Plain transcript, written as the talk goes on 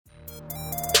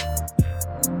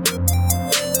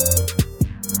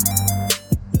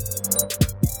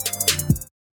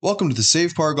Welcome to the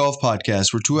Save Par Golf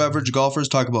Podcast, where two average golfers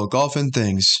talk about golf and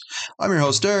things. I'm your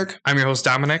host, Derek. I'm your host,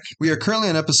 Dominic. We are currently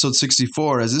on episode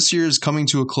 64. As this year is coming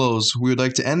to a close, we would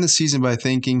like to end the season by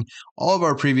thanking all of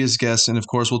our previous guests, and of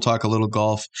course, we'll talk a little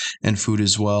golf and food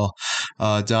as well.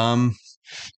 Dom,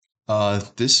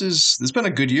 this has been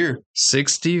a good year.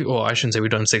 60. Well, I shouldn't say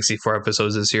we've done 64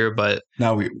 episodes this year, but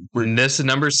Now this is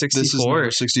number 64. This is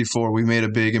number 64. We made a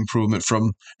big improvement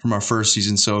from our first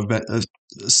season. So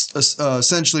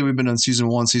essentially, we've been on season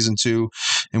 1, season 2,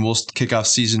 and we'll kick off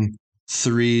season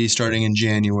 3 starting in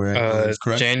January.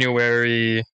 Correct?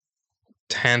 January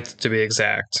 10th to be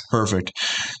exact. Perfect.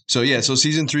 So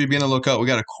season 3, be on the lookout. We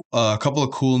got a couple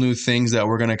of cool new things that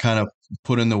we're going to kind of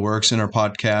put in the works in our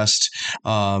podcast.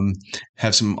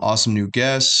 Have some awesome new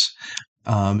guests.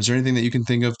 Is there anything that you can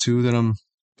think of too that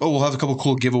we'll have a couple of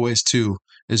cool giveaways too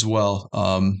as well.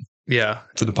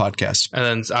 For the podcast. And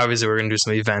then obviously we're going to do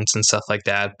some events and stuff like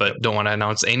that, but don't want to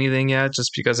announce anything yet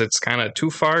just because it's kind of too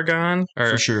far gone.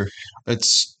 For sure.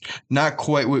 It's not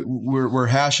quite, we're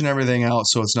hashing everything out,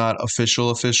 so it's not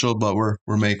official, but we're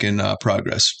making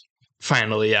progress.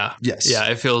 Finally, yeah. Yes. Yeah,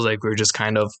 it feels like we're just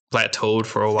kind of plateaued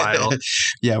for a while.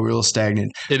 Yeah, we're a little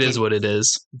stagnant. It is what it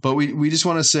is. But we just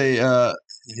want to say,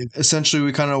 essentially,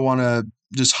 we kind of want to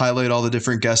just highlight all the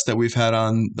different guests that we've had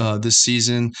on this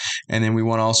season. And then we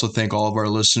want to also thank all of our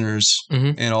listeners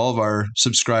and all of our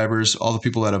subscribers, all the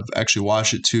people that have actually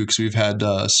watched it too, because we've had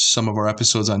some of our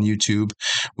episodes on YouTube,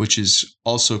 which is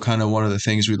also kind of one of the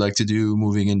things we'd like to do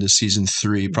moving into season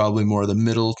 3, probably more the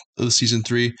middle of season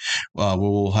 3, where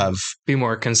we'll be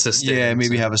more consistent. Yeah,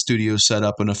 maybe have a studio set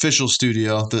up, an official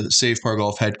studio, the Save Par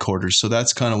Golf headquarters. So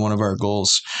that's kind of one of our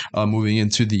goals moving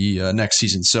into the next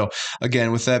season. So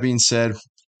again, with that being said,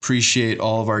 appreciate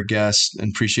all of our guests and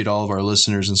appreciate all of our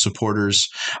listeners and supporters.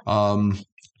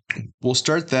 We'll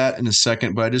start that in a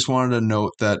second, but I just wanted to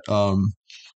note that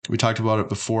we talked about it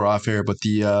before off air, but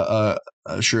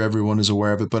I'm sure everyone is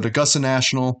aware of it, but Augusta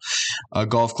National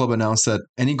Golf Club announced that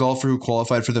any golfer who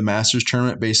qualified for the Masters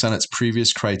tournament based on its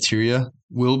previous criteria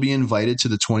will be invited to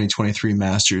the 2023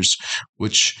 Masters,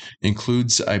 which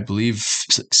includes, I believe,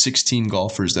 16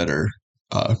 golfers that are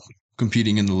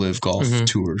competing in the Live Golf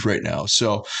tours right now.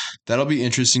 So that'll be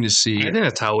interesting to see. I think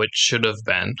that's how it should have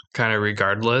been, kind of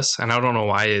regardless. And I don't know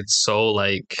why it's so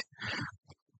like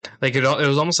it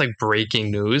was almost like breaking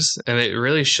news, and it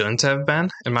really shouldn't have been,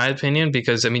 in my opinion,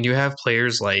 because I mean, you have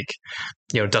players like,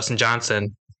 Dustin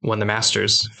Johnson won the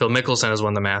Masters, Phil Mickelson has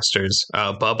won the Masters,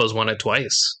 Bubba's won it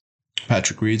twice.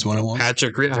 Patrick Reed's won it once.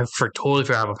 Patrick Reed, I totally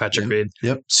forgot about Patrick Reed.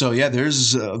 Yep. So yeah,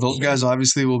 there's those guys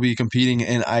obviously will be competing,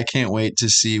 and I can't wait to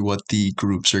see what the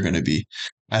groups are going to be.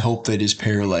 I hope they just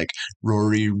pair like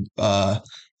Rory,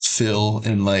 Phil,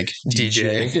 and like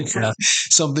DJ, Yeah.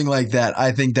 something like that.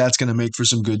 I think that's going to make for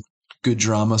some good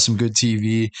drama, some good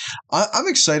TV. I'm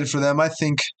excited for them. I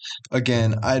think,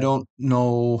 again, I don't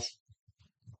know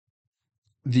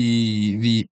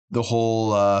the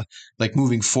whole like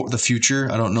moving for the future.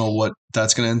 I don't know what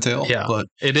that's going to entail. Yeah, but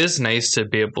it is nice to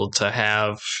be able to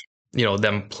have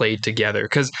them play together,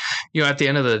 because at the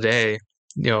end of the day,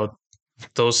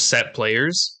 those set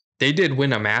players, they did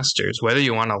win a Masters, whether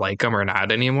you want to like them or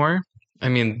not anymore. I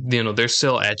mean, they're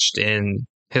still etched in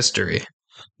history.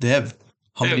 They have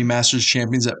how many Masters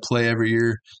champions that play every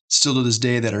year still to this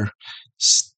day that are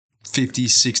 50,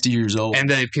 60 years old. And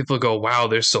then people go, wow,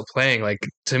 they're still playing. Like,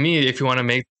 to me, if you want to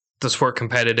make the sport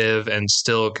competitive and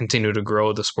still continue to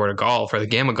grow the sport of golf or the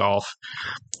game of golf,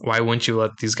 why wouldn't you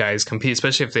let these guys compete,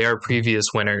 especially if they are previous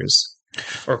winners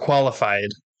or qualified?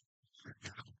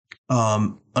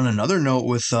 On another note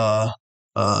with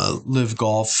Live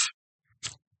Golf,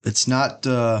 it's not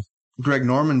Greg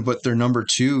Norman, but their number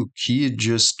 2, he had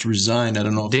just resigned. I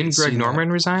don't know. Didn't Greg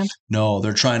Norman resign? No,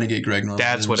 they're trying to get Greg Norman.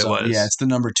 That's what it was. Yeah, it's the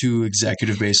number 2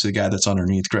 executive, basically, the guy that's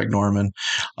underneath Greg Norman.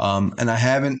 And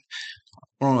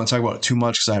I don't want to talk about it too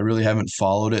much because I really haven't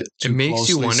followed it too It makes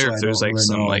closely, you wonder so if there's like really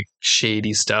some know. like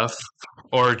shady stuff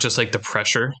or just like the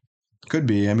pressure. Could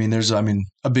be. I mean, there's a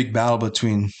big battle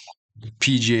between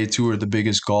PGA Tour, the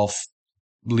biggest golf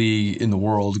league in the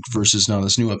world, versus now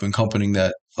this new up and coming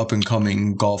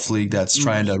golf league that's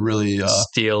trying to really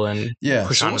steal and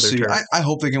push onto their turf. I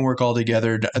hope they can work all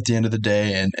together at the end of the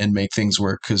day and make things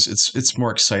work, because it's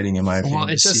more exciting in my opinion. Well,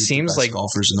 it just seems like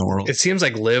golfers in the world. It seems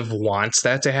like Liv wants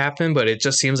that to happen, but it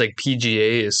just seems like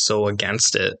PGA is so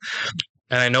against it.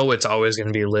 And I know it's always going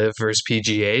to be Liv versus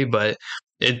PGA, but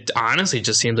it honestly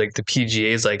just seems like the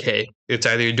PGA is like, hey, it's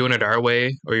either you're doing it our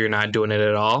way or you're not doing it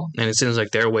at all. And it seems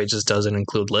like their way just doesn't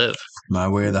include Liv. My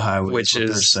way or the highway, which is what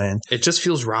they're is saying. it just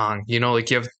feels wrong. You know, like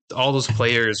you have all those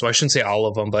players. Well, I shouldn't say all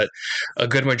of them, but a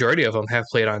good majority of them have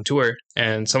played on tour,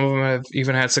 and some of them have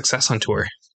even had success on tour.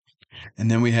 And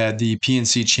then we had the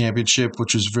PNC Championship,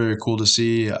 which was very cool to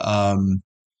see.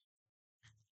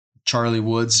 Charlie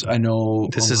Woods, I know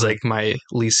this is like my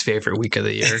least favorite week of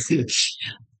the year.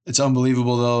 It's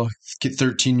unbelievable though.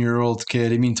 13-year-old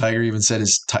kid. I mean, Tiger even said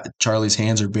Charlie's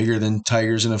hands are bigger than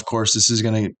Tiger's, and of course, this is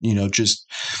gonna just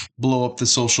blow up the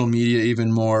social media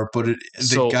even more. But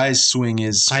the guy's swing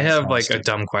is. I have like a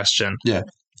dumb question. Yeah.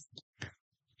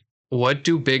 What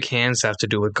do big hands have to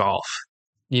do with golf?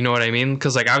 You know what I mean?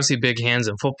 Because like obviously, big hands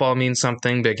in football means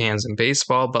something. Big hands in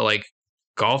baseball, but like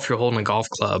golf, you're holding a golf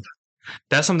club.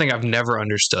 That's something I've never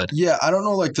understood. Yeah, I don't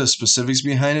know like the specifics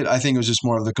behind it. I think it was just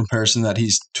more of the comparison that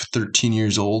he's 13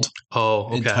 years old. Oh,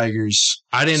 okay. And Tiger's.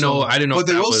 I didn't know. But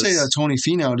they will say that Tony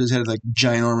Finau just had like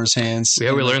ginormous hands.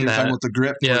 Yeah, we learned that with the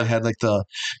grip. Yeah, he had like the.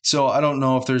 So I don't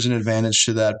know if there's an advantage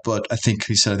to that, but I think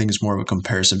it's more of a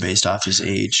comparison based off his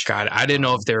age. God, I didn't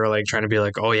know if they were like trying to be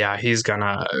like, oh yeah, he's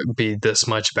gonna be this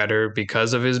much better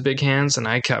because of his big hands, and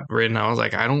I kept reading. I was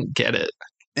like, I don't get it.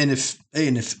 And if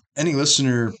any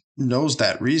listener knows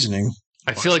that reasoning,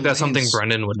 I feel like that's something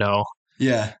Brendan would know.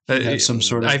 Yeah, some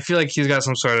sort of. I feel like he's got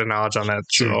some sort of knowledge on that.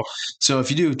 Sure. So if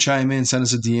you do chime in, send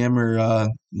us a DM or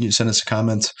you send us a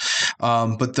comment.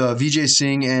 But the Vijay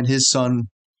Singh and his son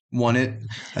won it.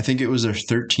 I think it was their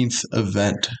 13th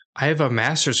event. I have a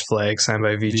Masters flag signed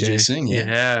by Vijay Singh.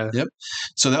 Yeah. Yep.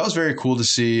 So that was very cool to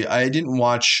see. I didn't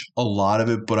watch a lot of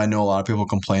it, but I know a lot of people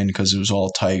complained because it was all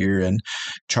Tiger and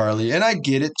Charlie. And I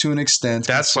get it to an extent.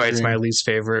 That's why it's my least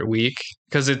favorite week.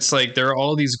 Because it's like there are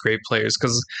all these great players.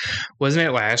 Because wasn't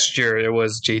it last year it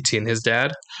was JT and his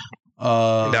dad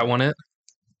that won it?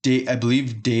 I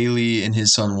believe Daly and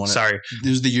his son won it. Sorry. It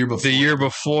was the year before. The year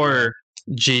before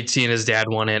JT and his dad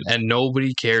won it, and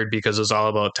nobody cared because it was all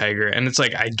about Tiger. And it's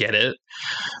like, I get it,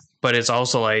 but it's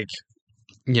also like,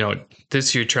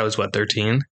 this year Charlie's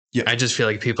 13? Yeah. I just feel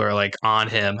like people are like on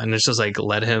him, and it's just like,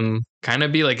 let him kind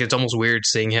of be like, it's almost weird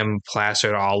seeing him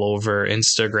plastered all over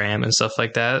Instagram and stuff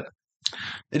like that.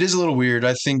 It is a little weird.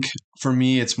 I think for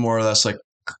me, it's more or less like,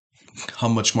 how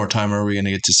much more time are we going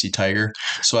to get to see Tiger?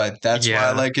 So that's why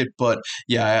I like it. But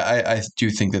yeah, I do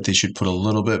think that they should put a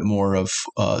little bit more of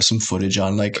some footage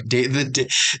on like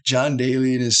John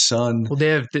Daly and his son. Well, they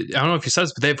have, I don't know if you said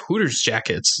this, but they have Hooters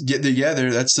jackets. Yeah,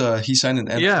 that's he signed an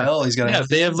NFL. Yeah. He's got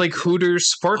they have like Hooters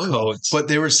sport coats. But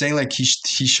they were saying like he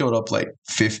showed up like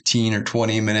 15 or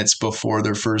 20 minutes before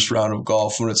their first round of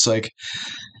golf, when it's like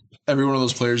every one of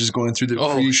those players is going through the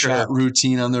pre-shot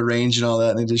routine on the range and all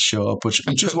that, and they just show up, which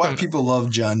is why people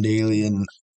love John Daly. And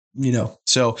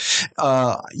so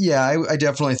I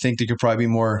definitely think there could probably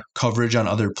be more coverage on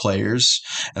other players,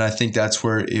 and I think that's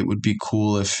where it would be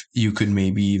cool if you could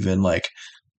maybe even like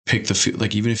pick the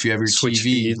like, even if you have your Switch TV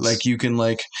feeds. like you can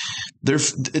like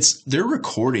they're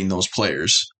recording those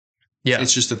players. Yeah,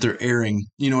 it's just that they're airing.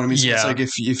 You know what I mean? So it's like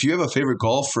if you have a favorite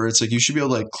golfer, it's like you should be able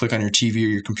to like click on your TV or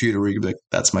your computer where you can be like,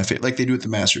 that's my favorite. Like they do at the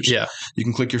Masters. Yeah, you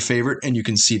can click your favorite and you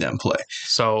can see them play.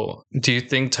 So, do you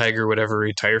think Tiger would ever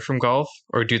retire from golf,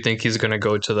 or do you think he's going to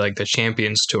go to like the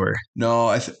Champions Tour?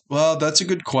 No, well, that's a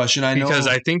good question. Because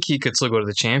I think he could still go to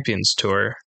the Champions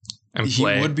Tour and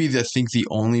play. He would be, I think, the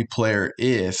only player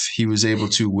if he was able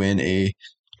to win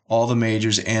all the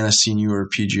majors and a senior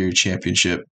PGA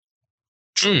Championship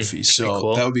trophy. So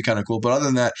cool. That would be kind of cool. But other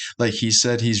than that, like he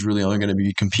said, he's really only going to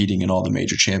be competing in all the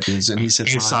major champions, and he said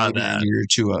you saw that a year or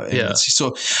two.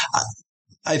 So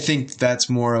I think that's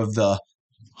more of the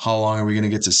how long are we going to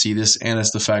get to see this, and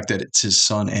it's the fact that it's his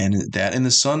son and his dad, and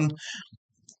the son.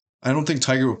 I don't think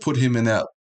Tiger would put him in that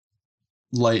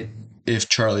light if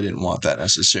Charlie didn't want that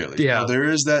necessarily. Yeah, there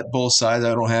is that both sides.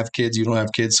 I don't have kids. You don't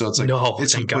have kids, so it's like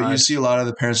but you see a lot of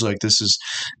the parents are like, "This is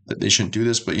they shouldn't do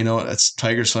this," but it's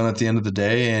Tiger's son at the end of the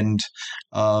day, and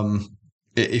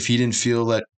if he didn't feel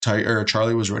that Tiger or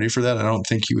Charlie was ready for that, I don't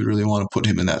think he would really want to put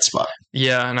him in that spot.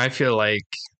 Yeah, and I feel like,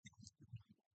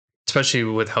 especially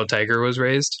with how Tiger was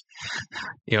raised,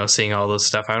 seeing all this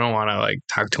stuff, I don't want to like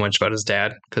talk too much about his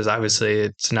dad because obviously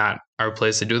it's not our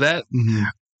place to do that. Mm-hmm.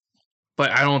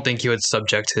 But I don't think he would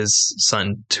subject his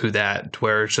son to that,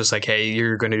 where it's just like, hey,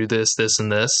 you're going to do this, this,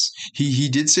 and this. He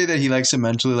did say that he likes to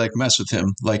mentally like mess with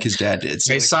him, like his dad did.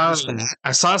 So I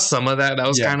saw some of that. That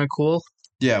was kind of cool.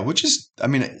 Yeah, which is, I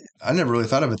mean, I never really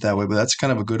thought of it that way, but that's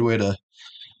kind of a good way to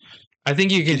I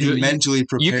think you can do it. mentally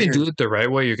prepared. You can do it the right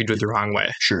way. You can do it the wrong way.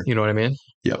 Sure. You know what I mean?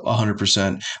 Yep,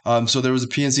 100%. So there was a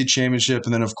PNC championship,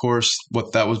 and then of course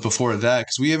what that was before that,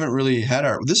 because we haven't really had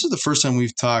this is the first time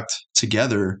we've talked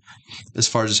together as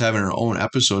far as just having our own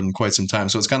episode in quite some time.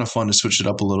 So it's kind of fun to switch it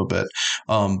up a little bit.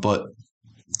 But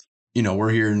we're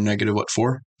here in negative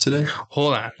 4 today.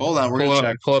 Hold on. We're gonna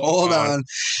check. Hold on.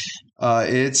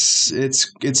 It's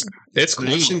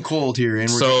nice and cold here, and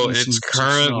so it's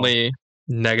currently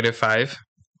 -5,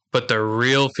 but the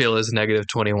real feel is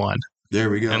 -21. There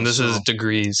we go. And this is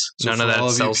degrees. So none of that all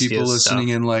of Celsius you people listening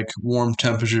stuff. in like warm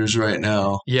temperatures right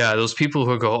now. Yeah, those people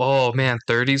who go, "Oh man,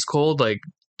 30's cold." Like,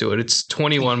 dude, it's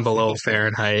 21 below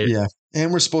Fahrenheit. Yeah,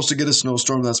 and we're supposed to get a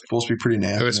snowstorm that's supposed to be pretty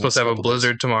nasty. We're supposed to have a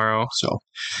blizzard tomorrow. So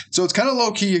it's kind of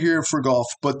low key here for golf,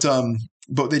 but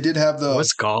they did have the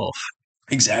what's golf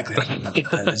exactly. I'm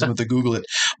going to Google it.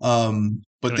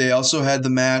 But they also had the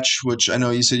match, which I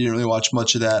know you said you didn't really watch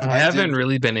much of that. I haven't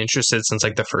really been interested since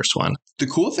like the first one. The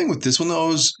cool thing with this one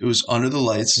though is it was under the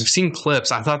lights. I've seen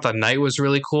clips. I thought the night was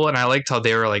really cool, and I liked how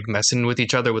they were like messing with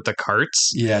each other with the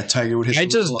carts. Yeah, Tiger would hit. I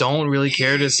just don't really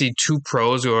care to see two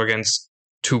pros go against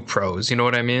two pros. You know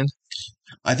what I mean?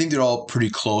 I think they're all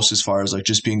pretty close as far as like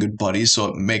just being good buddies, so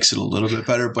it makes it a little bit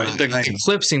better. But the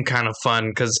clip seemed kind of fun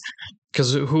because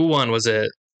who won? Was it?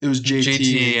 It was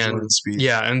JT and Jordan Spieth.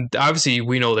 Yeah, and obviously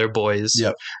we know they're boys.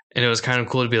 Yep. And it was kind of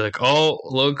cool to be like, oh,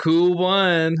 look who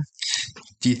won.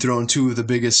 Dethroned two of the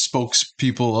biggest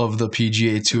spokespeople of the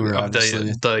PGA Tour,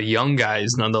 obviously. The young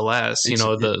guys, nonetheless.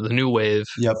 Exactly. The new wave.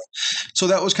 Yep. So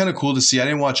that was kind of cool to see. I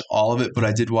didn't watch all of it, but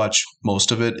I did watch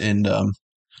most of it, and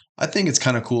I think it's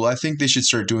kind of cool. I think they should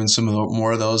start doing some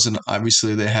more of those, and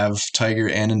obviously they have Tiger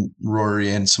and Rory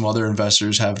and some other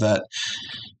investors have that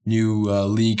new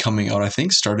league coming out, I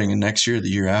think starting in next year, the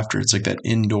year after. It's like that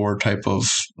indoor type of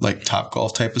like Top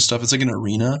Golf type of stuff. It's like an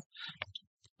arena.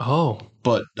 Oh.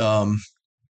 But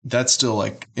that's still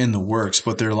like in the works,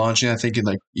 but they're launching, I think, in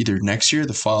like either next year or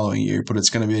the following year. But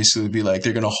it's going to basically be like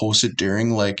they're going to host it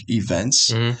during like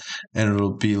events, and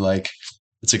it'll be like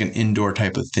it's like an indoor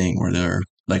type of thing where they're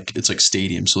like it's like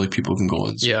stadium, so like people can go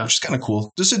in. Yeah, which is kind of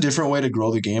cool. Just a different way to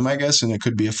grow the game, I guess, and it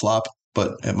could be a flop,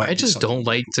 but it might. I just don't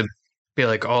like to be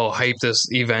like, oh, hype this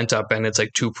event up, and it's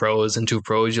like two pros and two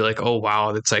pros. You're like, oh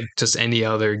wow, it's like just any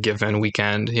other given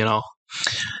weekend, you know.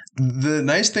 The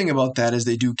nice thing about that is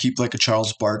they do keep like a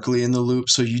Charles Barkley in the loop,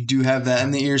 so you do have that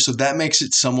in the ear, so that makes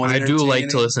it somewhat. I do like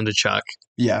to listen to Chuck.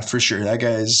 Yeah, for sure. That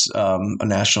guy's a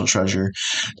national treasure.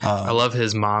 I love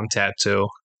his mom tattoo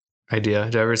idea.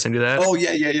 Did I ever send you that? Oh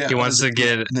yeah. He wants to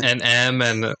get an M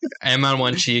and M on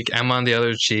one cheek, M on the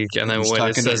other cheek, and then when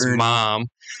it says mom,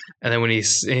 and then when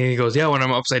he goes, yeah, when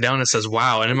I'm upside down, it says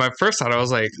wow. And in my first thought, I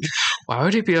was like, why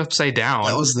would he be upside down?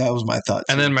 That was my thought.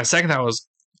 And then my second thought was,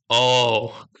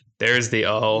 oh, there's the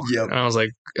O. Yep. And I was like,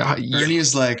 Ernie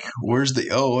is like, where's the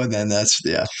O? And then that's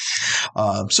yeah.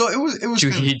 So it was.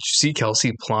 Did you see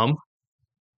Kelsey Plum?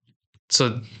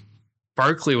 So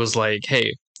Barkley was like,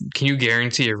 hey, can you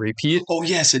guarantee a repeat? Oh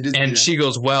yes, it did. And she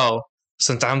goes, well,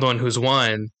 since I'm the one who's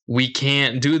won, we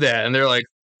can't do that. And they're like,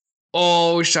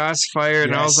 oh, shots fired.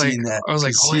 Yeah, and I was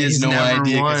like, oh, he has no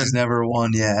idea because he's never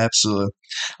won. Yeah, absolutely.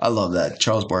 I love that.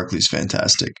 Charles Barkley's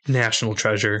fantastic. National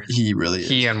treasure. He really is.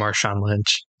 He and Marshawn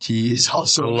Lynch. He is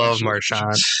also. I love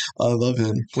Marshawn. I love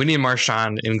him. We need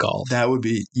Marshawn in golf. That would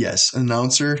be, yes,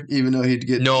 announcer, even though he'd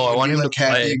get. No, I want him like to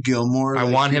play. Happy Gilmore. I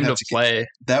want him to play.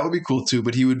 That would be cool too,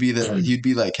 but he would be he'd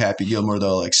be like Happy Gilmore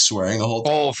though, like swearing the whole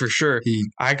time. Oh, for sure.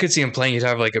 I could see him playing. He'd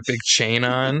have like a big chain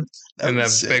on and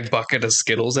that big bucket of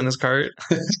Skittles in his cart.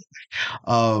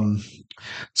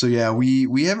 So yeah,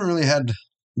 we haven't really had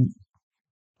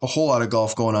a whole lot of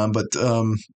golf going on, but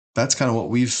that's kind of what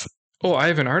we've. Oh, I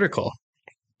have an article.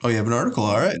 Oh, you have an article?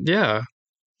 All right. Yeah.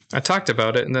 I talked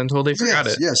about it and then totally forgot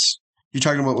it. Yes. You're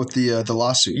talking about with the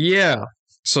lawsuit. Yeah.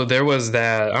 So there was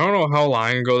that. I don't know how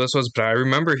long ago this was, but I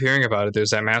remember hearing about it.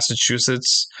 There's that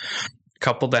Massachusetts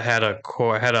couple that had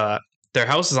their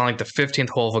house is on like the 15th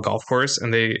hole of a golf course,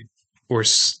 and they were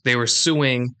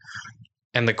suing,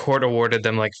 and the court awarded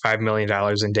them like $5 million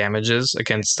in damages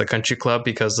against the country club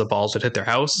because the balls would hit their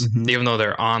house, even though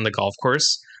they're on the golf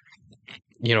course.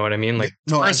 You know what I mean? Like,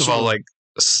 first of all, like,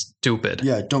 stupid.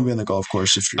 Yeah, don't be on the golf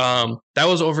course if you're. That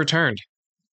was overturned.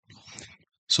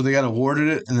 So they got awarded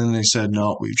it, and then they said,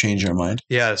 no, we've changed our mind.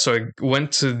 Yeah, so I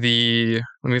went to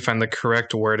let me find the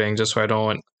correct wording just so I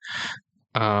don't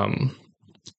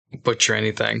butcher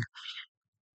anything.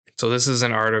 So this is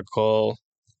an article,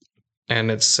 and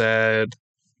it said,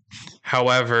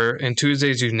 However, in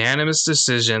Tuesday's unanimous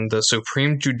decision, the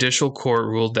Supreme Judicial Court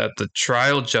ruled that the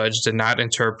trial judge did not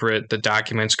interpret the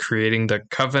documents creating the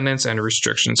covenants and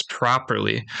restrictions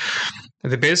properly.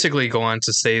 They basically go on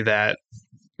to say that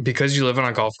because you live on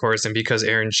a golf course and because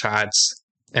errant shots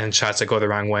and shots that go the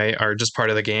wrong way are just part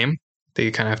of the game, that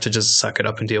you kind of have to just suck it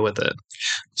up and deal with it.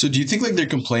 So do you think like they're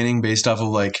complaining based off of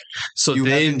like So you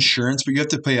they have insurance, but you have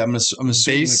to pay? I'm assuming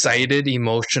they like, cited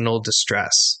emotional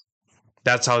distress.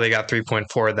 That's how they got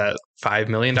 3.4. That $5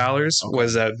 million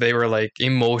was that they were like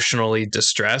emotionally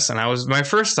distressed. And my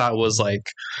first thought was like,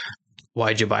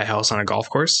 why'd you buy a house on a golf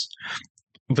course?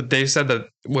 But they said that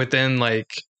within like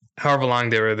however long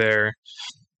they were there,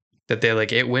 that they had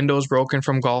like 8 windows broken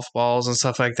from golf balls and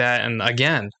stuff like that. And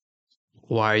again,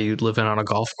 why are you living on a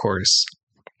golf course?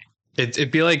 It'd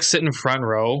be like sitting front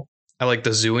row at like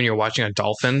the zoo and you're watching a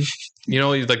dolphin,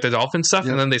 like the dolphin stuff,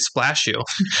 Yep. and then they splash you.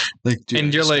 like, dude,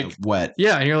 and you're it's like wet.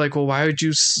 Yeah, and you're like, well, why would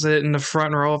you sit in the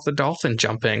front row of the dolphin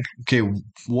jumping? Okay,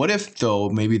 what if though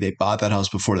maybe they bought that house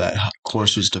before that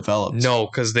course was developed? No,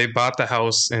 because they bought the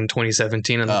house in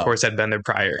 2017 and the course had been there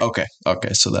prior. Okay,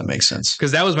 so that makes sense.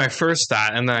 Because that was my first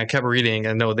thought, and then I kept reading,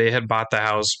 and no, they had bought the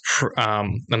house,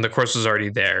 and the course was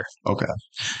already there. Okay.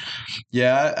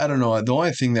 Yeah, I don't know. The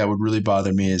only thing that would really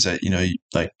bother me is that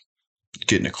like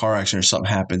get in a car accident or something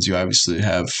happens, you obviously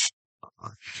have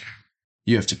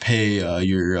to pay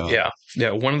your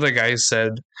yeah. One of the guys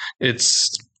said it's,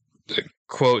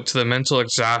 quote, to the mental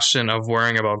exhaustion of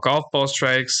worrying about golf ball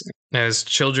strikes and his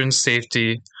children's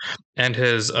safety and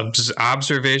his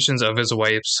observations of his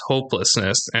wife's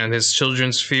hopelessness and his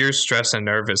children's fear, stress, and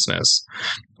nervousness.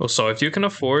 Well, so if you can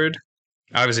afford,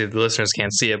 obviously the listeners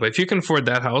can't see it, but if you can afford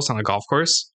that house on a golf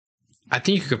course, I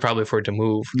think you could probably afford to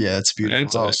move. Yeah, it's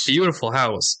beautiful. And it's a beautiful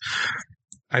house.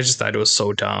 I just thought it was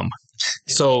so dumb.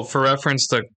 So for reference,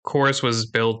 the course was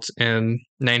built in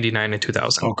 99 and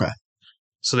 2000. Okay.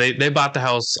 So they bought the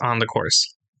house on the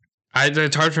course.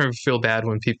 It's hard for me to feel bad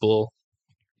when people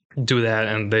do that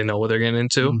and they know what they're getting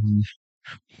into. Mm-hmm.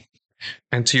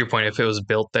 And to your point, if it was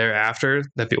built there after,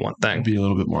 that'd be one thing. It'd be a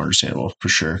little bit more understandable for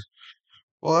sure.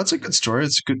 Well, that's a good story.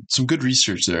 It's some good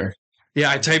research there. Yeah,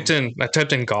 I typed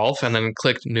in golf and then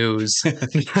clicked news.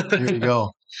 There you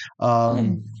go.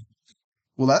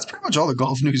 Well, that's pretty much all the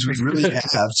golf news we really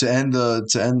have to end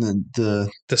the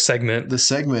segment. The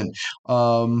segment.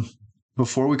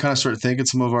 Before we kind of start thanking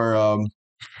some of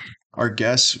our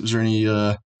guests, was there any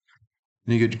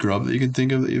good grub that you can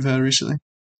think of that you've had recently?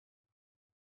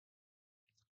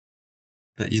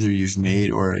 That either you've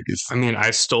made or I mean,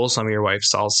 I stole some of your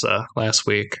wife's salsa last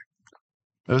week.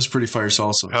 That was pretty fire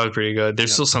salsa. That was pretty good.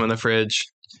 There's still some in the fridge.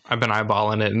 I've been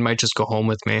eyeballing it. It might just go home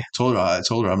with me. I told her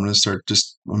I'm going to start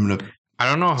I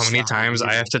don't know how many times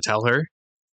I have to tell her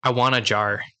I want a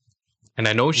jar. And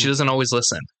I know she doesn't always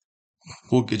listen.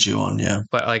 We'll get you on, yeah.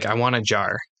 But like, I want a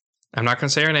jar. I'm not going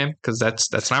to say her name because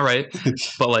that's not right.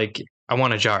 But like, I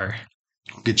want a jar.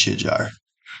 We'll get you a jar.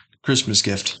 Christmas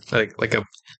gift. Like a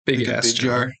big ass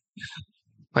jar.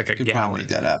 Like a gallon. Make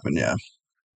that happen, yeah.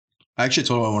 I actually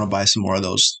told her I want to buy some more of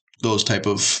those type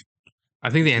of. I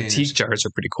think the antique jars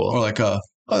are pretty cool. Or like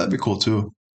that'd be cool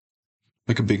too.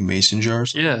 Like a big mason jar.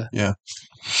 Yeah. Yeah.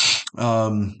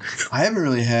 I haven't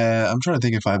really had. I'm trying to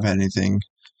think if I've had anything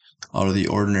out of the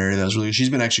ordinary that was really. She's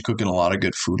been actually cooking a lot of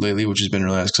good food lately, which has been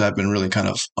really nice because I've been really kind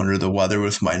of under the weather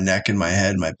with my neck and my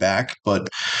head, and my back. But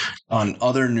on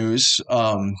other news,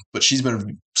 but she's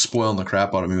been spoiling the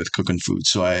crap out of me with cooking food.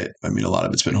 So I mean, a lot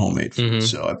of it's been homemade food. Mm-hmm.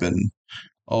 So I've been.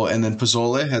 Oh, and then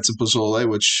pozole, had some pozole,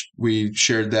 which we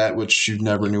shared that, which you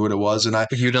never knew what it was. And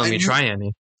you didn't let me try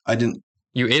any. I didn't.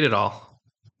 You ate it all.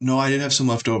 No, I did have some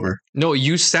left over. No,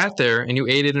 you sat there and you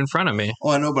ate it in front of me.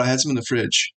 Oh, I know, but I had some in the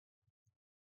fridge.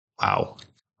 Wow.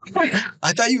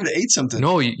 I thought you would have ate something.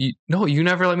 No, you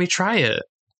never let me try it.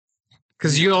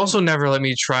 Because you also never let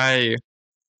me try.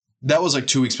 That was like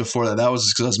 2 weeks before that. That was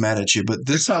just because I was mad at you. But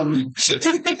this time,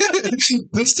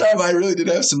 this time I really did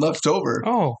have some left over.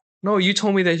 Oh. No, you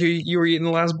told me that you were eating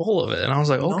the last bowl of it. And I was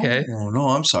like, okay. No,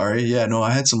 I'm sorry. Yeah, no, I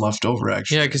had some left over,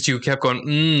 actually. Yeah, because you kept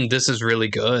going, this is really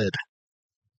good.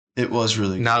 It was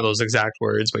really good. Not those exact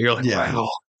words, but you're like, yeah, wow.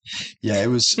 Yeah, it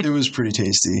was pretty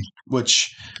tasty,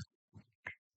 which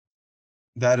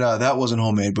that wasn't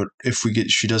homemade, but if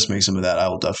she does make some of that, I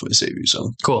will definitely save you some.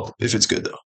 Cool. If it's good,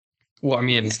 though. Well, I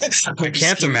mean, I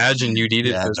can't imagine you'd eat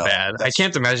it if it was bad. I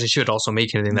can't imagine she would also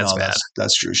make anything that's bad.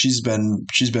 That's true. She's been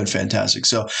fantastic.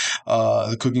 So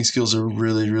the cooking skills are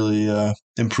really, really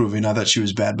improving. Not that she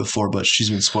was bad before, but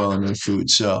she's been spoiling her food.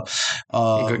 So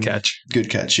good catch. Good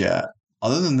catch, yeah.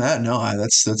 Other than that, no,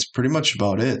 that's pretty much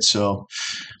about it. So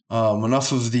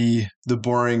enough of the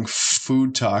boring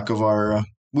food talk of our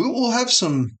we'll have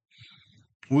some.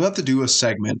 We'll have to do a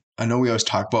segment. I know we always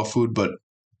talk about food, but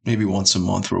maybe once a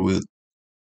month where we'll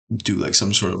do like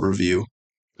some sort of review.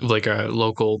 Like a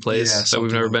local place that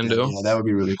we've never been to. Yeah, that would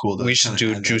be really cool. We should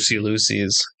do Juicy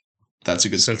Lucy's. That's a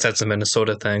good since that's a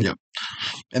Minnesota thing. Yep.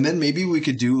 And then maybe we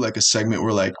could do like a segment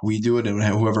where like we do it and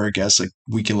whoever our guests, like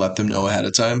we can let them know ahead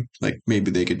of time. Like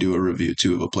maybe they could do a review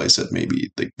too of a place that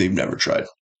maybe like they've never tried.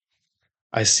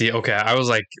 I see. Okay, I was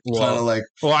like, kind of like,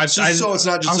 so it's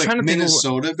not just like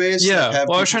Minnesota based. Yeah. Like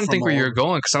I was trying to think where you're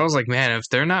going because I was like, man, if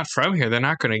they're not from here, they're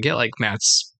not going to get like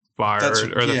Matt's Bar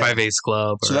or the 5/8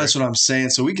 Club. So that's what I'm saying.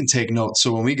 So we can take notes.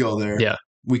 So when we go there,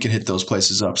 we can hit those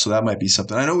places up. So that might be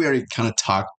something. I know we already kind of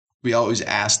talked. We always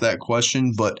ask that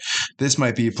question, but this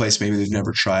might be a place maybe they've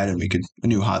never tried, and we could a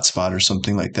new hotspot or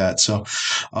something like that. So,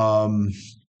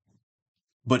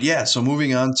 but yeah. So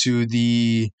moving on to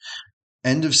the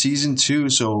end of season 2.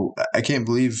 So I can't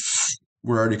believe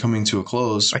we're already coming to a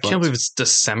close. I can't believe it's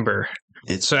December.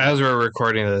 So as we're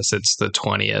recording this, it's the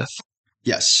 20th.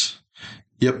 Yes.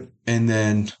 Yep. And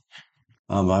then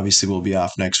obviously we'll be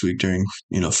off next week during,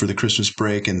 for the Christmas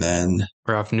break, and then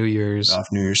we're off New Year's.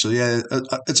 So yeah,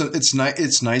 it's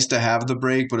nice to have the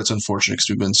break, but it's unfortunate because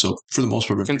we've been for the most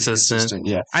part consistent.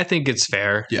 Yeah. I think it's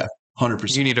fair. Yeah.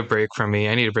 100%. You need a break from me.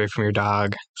 I need a break from your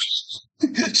dog.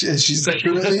 She's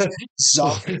literally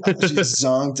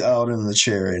zonked out in the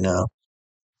chair right now.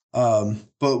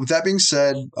 But with that being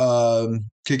said,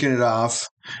 kicking it off,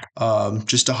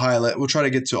 just to highlight, we'll try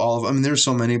to get to all of them. I mean, there's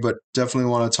so many, but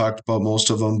definitely want to talk about most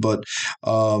of them. But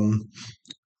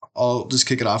I'll just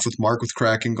kick it off with Mark with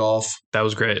Kraken Golf. That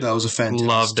was great. That was a fantastic.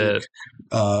 Loved it.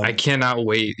 I cannot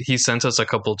wait. He sent us a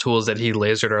couple tools that he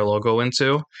lasered our logo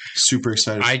into. Super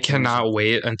excited. I cannot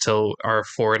wait until our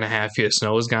 4.5 feet of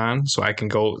snow is gone so I can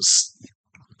go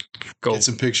get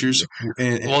some pictures.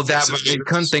 I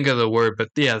couldn't think of the word, but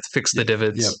yeah, fix the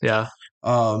divots. Yep.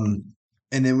 Yeah.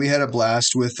 And then we had a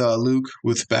blast with Luke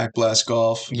with Backblast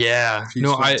Golf. Yeah. He's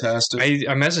fantastic.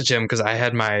 I messaged him because I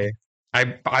had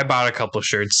I bought a couple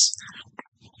shirts.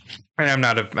 And I'm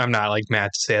not like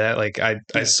Matt to say that. Like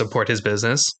I support his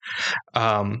business.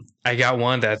 I got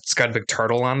one that's got a big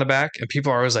turtle on the back, and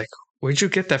people are always like, "Where'd you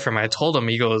get that from?" I told him.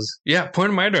 He goes, "Yeah, point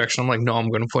in my direction." I'm like, "No, I'm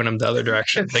going to point him the other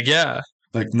direction." Like, yeah.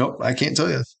 Like, nope, I can't tell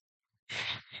you.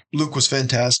 Luke was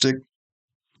fantastic.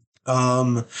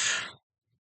 Bogey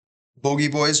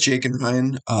Boys, Jake and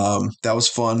Ryan. That was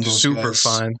fun. Super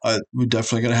fun. We're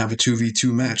definitely going to have a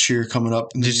 2v2 match here coming up.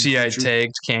 Did you see I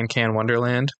tagged Can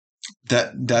Wonderland?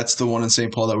 That's the one in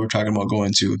St. Paul that we're talking about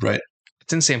going to, right?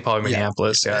 It's in St. Paul,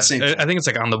 Minneapolis. Yeah. I think it's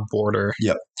like on the border.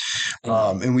 Yep.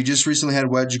 And we just recently had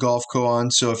Wedge Golf Co.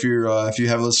 on. So if you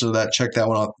haven't listened to that, check that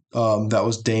one out. That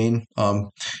was Dane.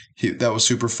 That was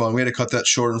super fun. We had to cut that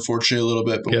short, unfortunately, a little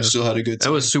bit, but we still had a good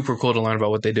time. That was super cool to learn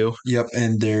about what they do. Yep,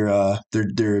 and they're a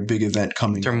big event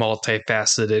coming. They're a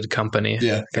multifaceted company.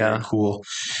 Yeah, very cool.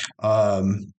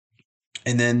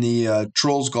 And then the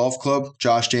Trolls Golf Club,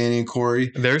 Josh, Danny, and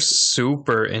Corey. They're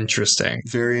super interesting.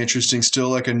 Very interesting. Still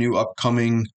like a new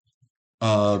upcoming.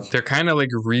 They're kind of like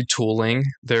retooling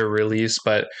their release,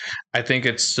 but I think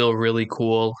it's still really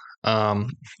cool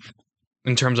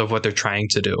in terms of what they're trying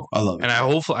to do. I love it. And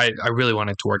I really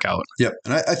want it to work out. Yep.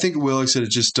 And I think it will. Like I said,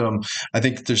 it's just I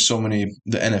think there's so many,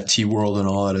 the NFT world and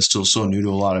all that is still so new to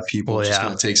a lot of people. It's just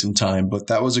going to take some time. But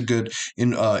that was a good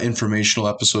informational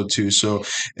episode too. So,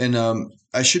 and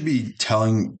I should be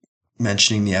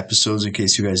mentioning the episodes in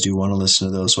case you guys do want to listen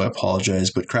to those, so I apologize.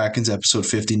 But Kraken's episode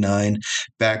 59,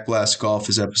 Backblast Golf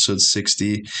is episode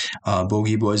 60,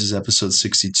 Bogey Boys is episode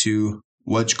 62,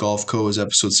 Wedge Golf Co. is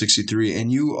episode 63,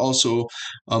 and you also,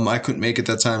 I couldn't make it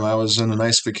that time. I was on a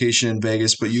nice vacation in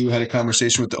Vegas, but you had a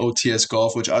conversation with the OTS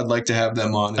Golf, which I'd like to have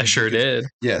them on. I sure did.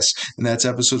 Yes, and that's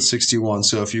episode 61.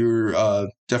 So if you're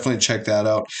definitely check that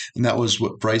out. And that was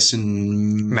what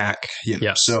Bryson Mac.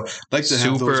 Yeah. So like to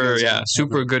have those guys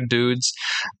super good dudes.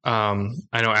 I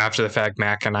know after the fact,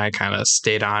 Mac and I kind of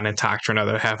stayed on and talked for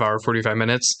another half hour, 45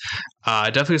 minutes.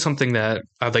 Definitely something that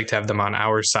I'd like to have them on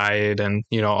our side, and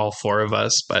all four of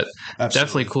us. But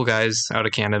definitely cool guys out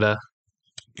of Canada.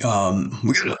 We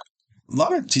got a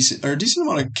lot of decent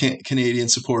amount of Canadian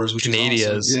supporters, which is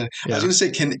awesome. Yeah. I was going to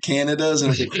say Canada's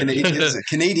and I said Canadians.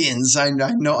 Canadians. I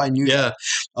knew that.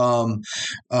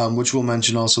 Which we'll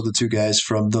mention also the two guys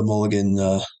from the Mulligans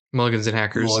and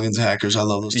Hackers. I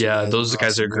love those two guys. Those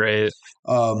guys are great.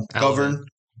 Govern.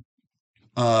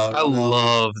 I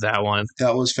love that one.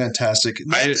 That was fantastic.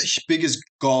 Not the biggest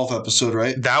golf episode,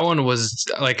 right? That one was,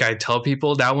 like I tell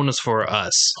people, that one was for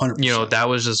us. 100%. You know, that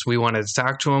was just, we wanted to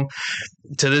talk to him.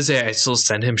 To this day, I still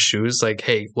send him shoes. Like,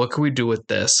 hey, what can we do with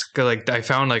this? Because like I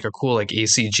found like a cool like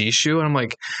ACG shoe, and I'm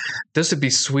like, this would be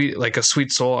sweet, like a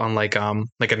sweet sole on like a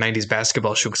 '90s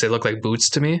basketball shoe, because they look like boots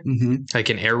to me, like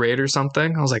an Air Raid or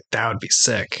something. I was like, that would be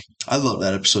sick. I love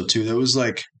that episode too. There was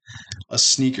like a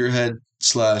sneakerhead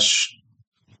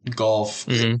 / golf,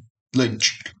 like.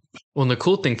 Well, and the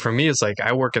cool thing for me is like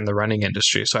I work in the running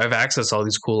industry, so I have access to all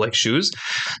these cool like shoes.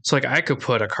 So like I could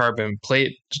put a carbon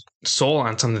plate sole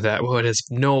on something that would has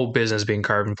no business being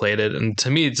carbon plated, and to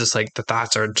me, it's just like the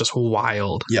thoughts are just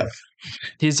wild. Yeah,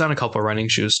 he's done a couple of running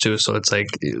shoes too, so it's like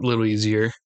a little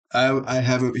easier. I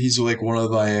have him. He's like one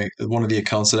of the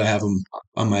accounts that I have him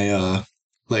on my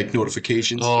like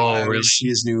notifications. Oh, really? See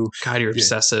his new. God, you're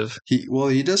obsessive.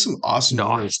 He does some awesome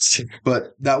ones,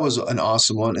 but that was an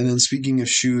awesome one. And then speaking of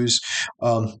shoes,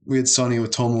 we had Sonny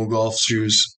with Tomo Golf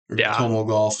shoes. Yeah, Tomo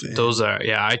Golf. Those are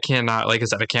I cannot, like I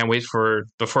said, I can't wait for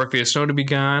the 4th feet of snow to be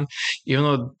gone. Even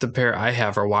though the pair I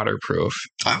have are waterproof.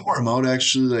 I wore them out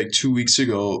actually like 2 weeks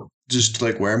ago, just to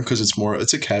like wear them because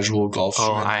it's a casual golf shoe.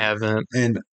 Oh, I haven't.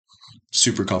 And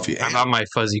super comfy. I'm on my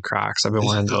fuzzy Crocs. I've been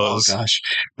wearing those. Oh gosh,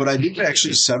 but I did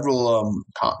actually several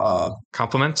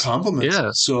compliments. Yeah.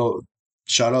 So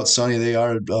shout out Sonny. They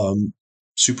are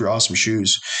super awesome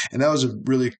shoes, and that was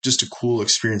really just a cool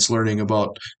experience learning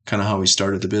about kind of how we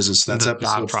started the business. That's the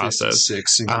episode process.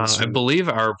 56. I believe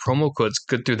our promo code's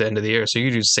good through the end of the year, so you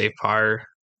can use SafePar,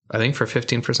 I think, for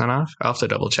 15% off. I'll have to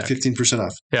double check. 15%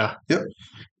 off. Yeah. Yep.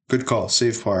 Good call.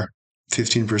 SafePar,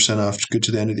 15% off. Good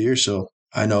to the end of the year. So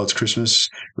I know it's Christmas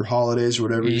or holidays or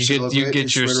whatever. You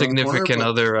get your significant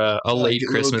other a late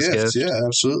Christmas gift. Yeah,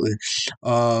 absolutely.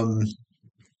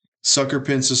 Sucker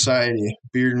Pin Society,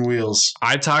 Beard and Wheels.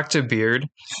 I talk to Beard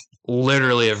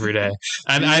literally every day.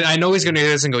 And I know he's going to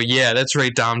hear this and go, yeah, that's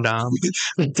right, Dom.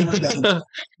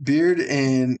 Beard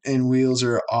and Wheels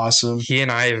are awesome. He and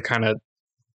I have kind of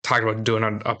talked about doing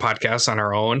a podcast on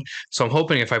our own. So I'm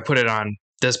hoping if I put it on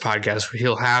this podcast,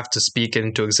 he'll have to speak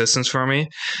into existence for me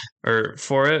or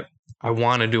for it. I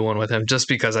want to do one with him just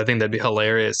because I think that'd be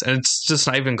hilarious. And it's just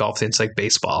not even golf, it's like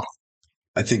baseball.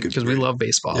 I think because we love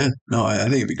baseball. Yeah, no, I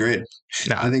think it'd be great.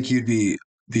 Yeah. I think you'd be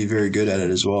very good at it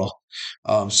as well.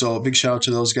 So a big shout out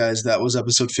to those guys. That was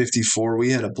episode 54.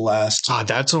 We had a blast.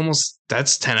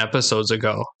 That's 10 episodes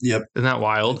ago. Yep. Isn't that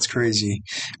wild? It's crazy.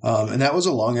 And that was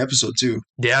a long episode too.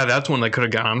 Yeah, that's one that could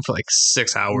have gone on for like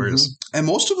 6 hours. Mm-hmm. And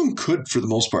most of them could for the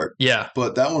most part. Yeah.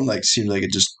 But that one like seemed like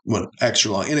it just went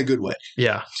extra long in a good way.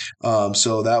 Yeah.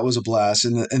 So that was a blast.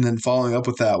 And then following up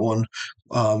with that one,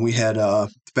 we had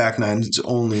Back Nines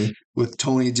Only with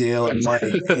Tony, Dale, and Mike.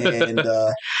 And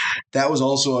that was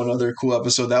also another cool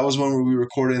episode. That was one where we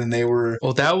recorded and they were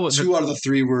that was 2 out of the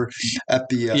 3 were at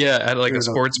the at like a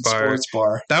sports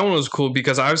bar. That one was cool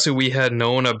because obviously we had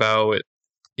known about,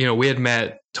 we had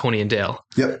met Tony and Dale.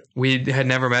 Yep. We had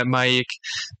never met Mike.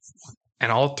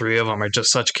 And all 3 of them are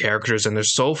just such characters, and they're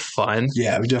so fun.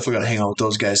 Yeah, we definitely got to hang out with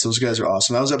those guys. Those guys are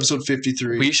awesome. That was episode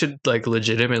 53. We should like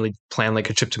legitimately plan like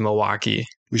a trip to Milwaukee.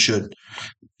 We should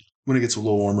when it gets a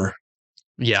little warmer.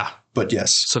 Yeah. But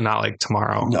yes. So not like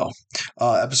tomorrow. No.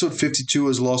 Episode 52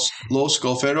 is Los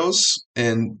Golferos,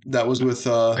 and that was with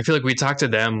I feel like we talked to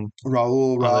them.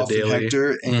 Raul, Ralph, and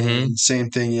Hector. And same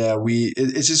thing, yeah.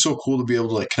 It's just so cool to be able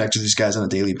to like connect with these guys on a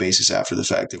daily basis after the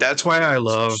fact. That's why I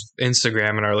love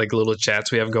Instagram and our like little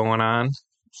chats we have going on.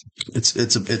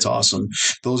 It's awesome.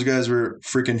 Those guys were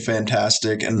freaking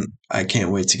fantastic, and I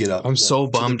can't wait to get up. I'm so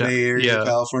bummed. To the Bay Area,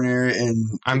 California area, and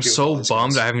I'm so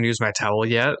bummed I haven't used my towel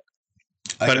yet.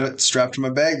 I got it strapped to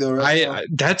my bag though. Right?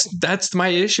 That's my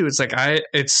issue. It's like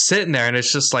it's sitting there and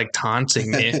it's just like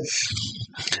taunting me.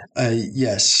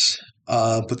 Yes.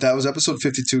 But that was episode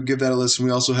 52. Give that a listen.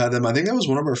 We also had them. I think that was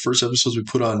one of our first episodes we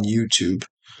put on YouTube.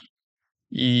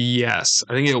 Yes,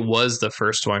 I think it was the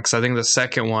first one because I think the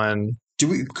second one. Do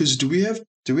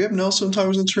we have Nelson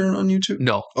Towers and Turn on YouTube?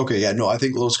 No. Okay, yeah, no. I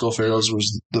think Los Golferos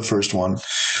was the first one.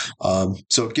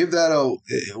 So give that a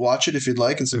watch it if you'd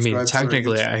like and subscribe. I mean,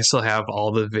 technically, I still have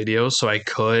all the videos, so I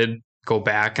could go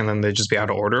back and then they'd just be out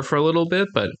of order for a little bit.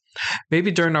 But maybe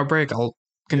during our break, I'll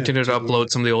continue to upload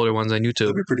some of the older ones on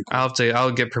YouTube. That'd be pretty cool.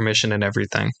 I'll get permission and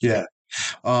everything. Yeah.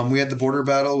 We had the border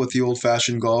battle with the Old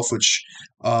Fashioned Golf, which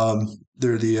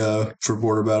they're the for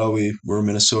border battle. We were in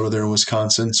Minnesota, they're in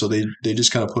Wisconsin, so they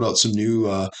just kind of put out some new.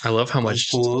 I loved how much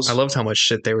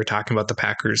shit they were talking about the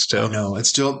Packers too. I know it's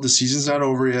still the season's not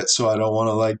over yet, so I don't want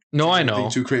to like. No, I know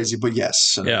too crazy, but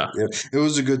yes, yeah, it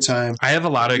was a good time. I have a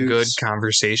lot of good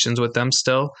conversations with them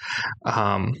still.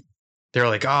 they're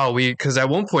like, oh, because at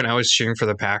one point I was cheering for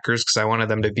the Packers because I wanted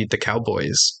them to beat the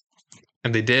Cowboys.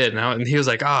 And they did. And he was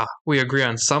like, we agree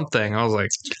on something. I was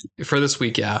like, for this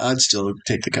week, yeah. I'd still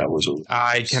take the Cowboys over.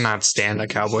 I cannot stand the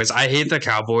Cowboys. I hate the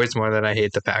Cowboys more than I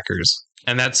hate the Packers.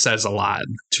 And that says a lot.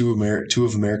 Two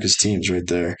of America's teams right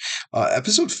there.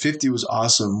 Episode 50 was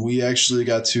awesome. We actually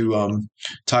got to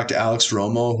talk to Alex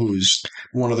Romo, who's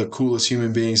one of the coolest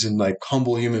human beings and like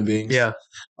humble human beings. Yeah.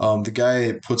 The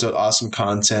guy puts out awesome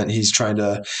content. He's trying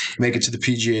to make it to the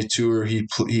PGA Tour.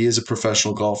 He is a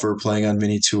professional golfer playing on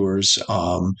mini tours.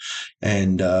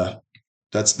 And that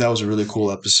was a really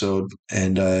cool episode.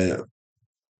 And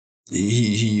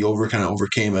he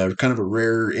overcame a kind of a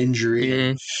rare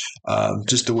injury. Mm-hmm.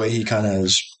 Just the way he kind of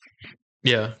is.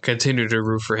 Yeah, continue to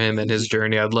root for him and his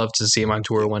journey. I'd love to see him on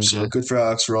tour one day. So good for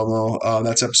Alex Romo.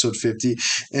 That's episode 50.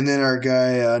 And then our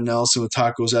guy Nelson with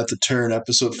Tacos at the Turn,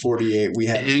 episode 48. We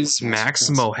had his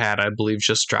Maximo hat, I believe,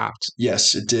 just dropped.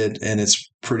 Yes, it did, and it's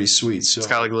pretty sweet. So it's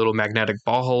got like a little magnetic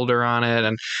ball holder on it,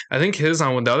 and I think his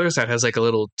on the other side has like a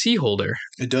little tea holder.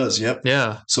 It does, yep.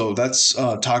 Yeah. So that's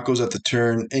Tacos at the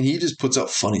Turn, and he just puts out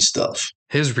funny stuff.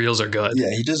 His reels are good. Yeah,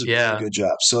 he does a really good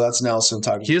job. So that's Nelson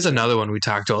talking. He is another one we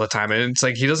talk to all the time. And it's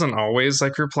like he doesn't always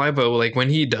like reply, but like when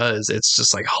he does, it's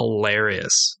just like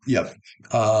hilarious. Yep.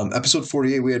 Episode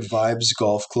 48, we had Vibes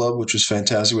Golf Club, which was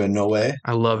fantastic. We had No Way.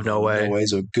 I love No Way. No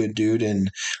Way's a good dude,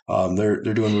 and they're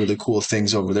doing really cool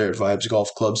things over there at Vibes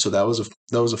Golf Club. So that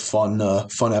was a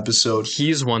fun episode.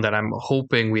 He's one that I'm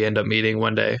hoping we end up meeting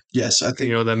one day. Yes, I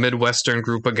think the Midwestern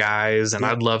group of guys, and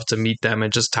I'd love to meet them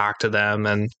and just talk to them,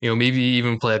 and maybe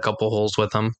even play a couple holes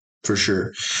with them. For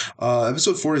sure.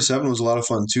 Episode 47 was a lot of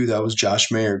fun too. That was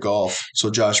Josh Mayer Golf. So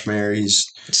Josh Mayer, he's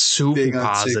super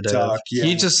positive. Yeah.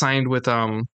 He just signed with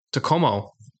Tacoma,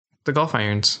 the golf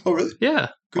irons. Oh, really? Yeah.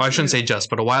 Well, I shouldn't say just,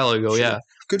 but a while ago. Sure. Yeah.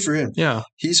 Good for him. Yeah.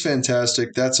 He's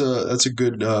fantastic. That's a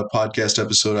good podcast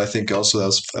episode. I think also that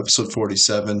was episode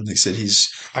 47. They said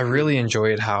I really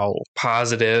enjoyed how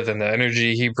positive and the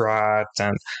energy he brought.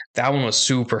 And that one was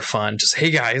super fun. Just,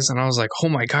 hey guys. And I was like, oh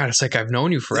my God, it's like I've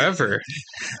known you forever.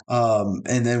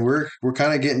 And then we're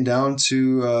kind of getting down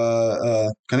to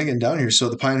here. So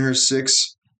the Pinehurst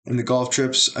 6 and the golf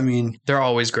trips, I mean, they're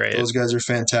always great. Those guys are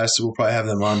fantastic. We'll probably have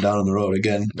them on down the road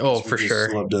again. Oh, for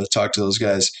sure. Love to talk to those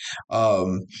guys.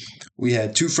 We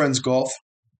had Two Friends Golf.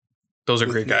 Those are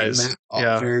great guys.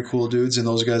 Yeah, very cool dudes, and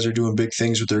those guys are doing big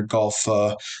things with their golf.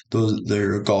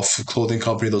 Their golf clothing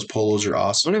company. Those polos are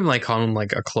awesome. I don't even like calling them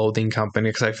like a clothing company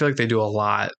because I feel like they do a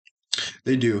lot.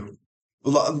 They do.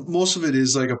 Most of it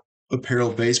is like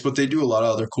apparel based, but they do a lot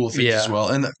of other cool things as well.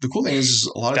 And the cool thing is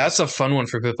a lot of that's a fun one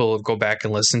for people to go back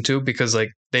and listen to because like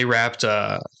they wrapped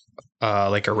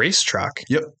like a race truck.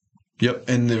 Yep.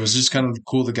 And it was just kind of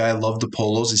cool. The guy loved the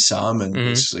polos. He saw them and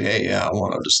he's like, hey, I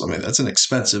want to just let me. That's an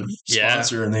expensive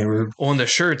sponsor, and they were on the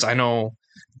shirts. I know.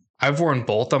 I've worn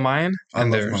both of mine,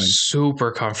 and they're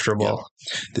super comfortable.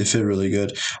 Yeah, they fit really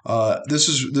good. This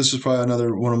is probably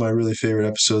another one of my really favorite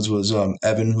episodes was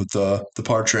Evan with the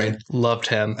Par Train. Loved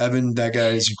him. Evan, that guy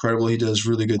is incredible. He does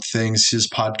really good things. His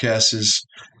podcast is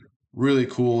really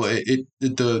cool.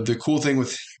 The cool thing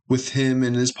with him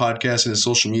and his podcast and his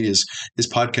social media is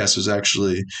his podcast was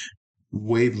actually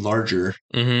way larger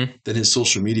than his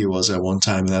social media was at one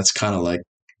time, and that's kind of like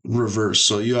reverse.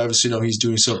 So you obviously know he's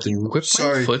doing something. Quit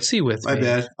playing footsie with me. My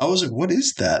bad. I was like, what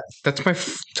is that? That's my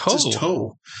toe. It's his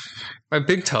toe. My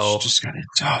big toe. Just got it.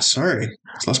 Oh, sorry.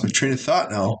 I lost my train of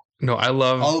thought now. No, I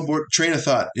love All Aboard train of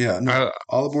thought. Yeah. No,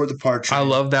 All Aboard the Par Train. I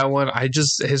love that one.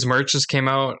 His merch just came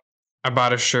out. I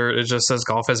bought a shirt. It just says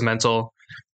golf is mental.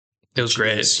 It was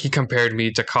great. He compared me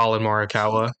to Colin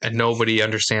Morikawa, and nobody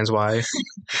understands why.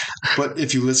 But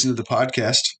if you listen to the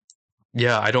podcast.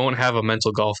 Yeah, I don't have a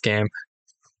mental golf game.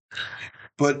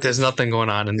 But there's nothing going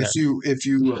on in there. If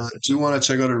you do want to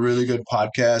check out a really good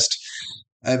podcast,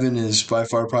 Evan is by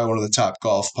far probably one of the top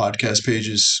golf podcast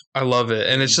pages. I love it,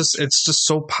 and it's just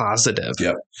so positive.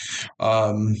 Yep.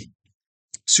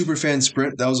 Superfan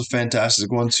Sprint, that was a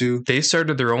fantastic one too. They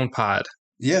started their own pod.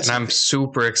 Yes, and I'm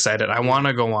super excited. I want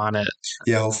to go on it.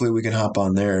 Yeah, hopefully we can hop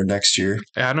on there next year.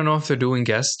 I don't know if they're doing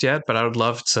guests yet, but I would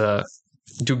love to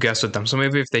do guests with them. So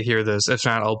maybe if they hear this, if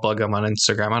not, I'll bug them on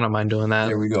Instagram. I don't mind doing that.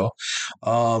 There we go.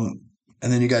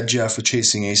 And then you got Jeff with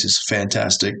Chasing Aces.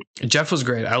 Fantastic. Jeff was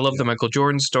great. I love the Michael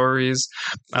Jordan stories.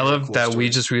 I love that we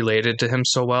just related to him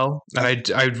so well.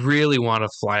 And I really want to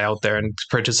fly out there and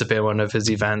participate in one of his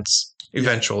events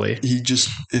eventually. Yeah,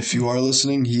 if you are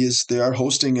listening, they are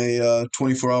hosting a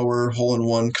 24-hour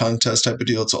hole-in-one contest type of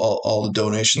deal. It's all the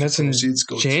donations. That's in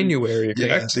January, correct?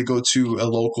 Yeah, they go to a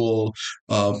local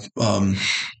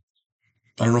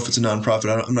I don't know if it's a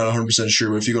nonprofit. I'm not 100%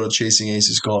 sure, but if you go to Chasing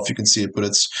Aces Golf, you can see it. But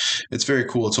it's very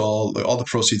cool. It's all the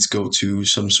proceeds go to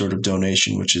some sort of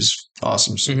donation, which is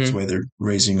awesome. So that's why they're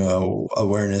raising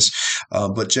awareness.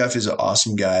 But Jeff is an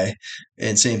awesome guy,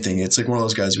 and same thing. It's like one of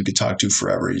those guys we could talk to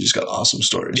forever. He just got awesome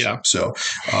stories. Yeah. So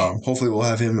hopefully we'll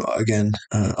have him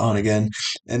on again.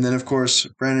 And then of course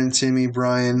Brandon, Timmy,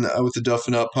 Brian with the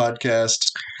Duffin' Up podcast.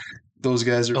 Those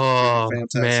guys are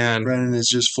fantastic. Man. Brennan is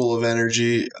just full of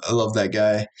energy. I love that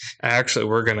guy. Actually,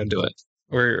 we're gonna do it.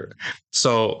 We're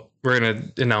gonna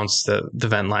announce the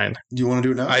vent line. Do you want to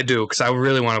do it now? I do, because I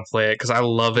really want to play it because I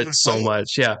love it so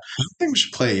much. Yeah, I don't think we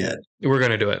should play it yet. We're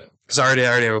gonna do it because I already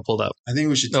have it pulled up. I think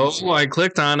we should. Oh, I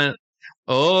clicked on it.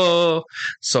 Oh,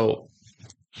 so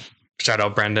shout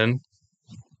out Brendan.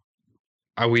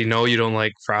 We know you don't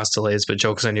like frost delays, but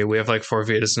jokes on you. We have like 4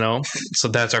 feet of snow, so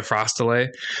that's our frost delay.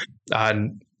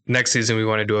 Next season, we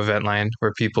want to do a vent line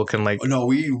where people can like. No,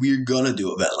 we're gonna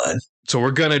do a vent line. So we're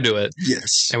gonna do it.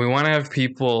 Yes, and we want to have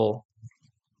people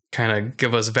kind of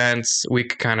give us vents. We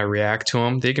could kind of react to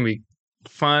them. They can be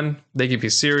fun. They can be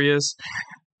serious.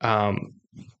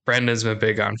 Brendan's been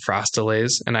big on frost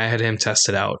delays, and I had him test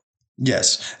it out.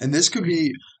 Yes, and this could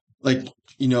be like,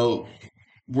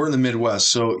 we're in the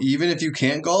Midwest, so even if you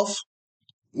can't golf,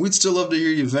 we'd still love to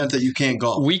hear you vent that you can't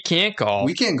golf. We can't golf.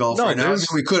 We can't golf right now. I mean,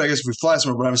 we could, I guess, if we fly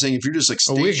somewhere. But I'm saying if you're just like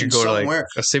stationed we could go somewhere, to like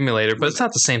a simulator, but it's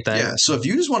not the same thing. Yeah. So if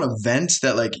you just want to vent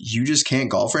that like you just can't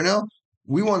golf right now,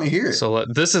 we want to hear it. So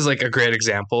this is like a great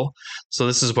example. So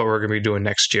this is what we're going to be doing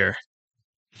next year.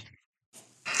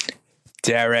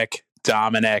 Derek,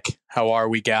 Dominic, how are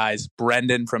we, guys?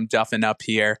 Brendan from Duffin' Up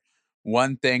here.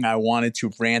 One thing I wanted to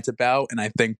rant about, and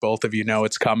I think both of you know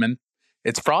it's coming,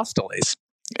 it's frost delays.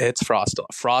 It's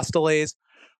frost delays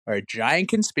are a giant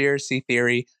conspiracy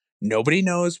theory. Nobody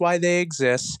knows why they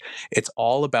exist. It's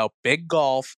all about big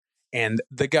golf and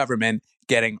the government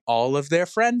getting all of their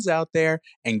friends out there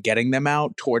and getting them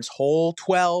out towards hole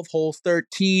 12, hole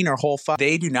 13, or hole 5.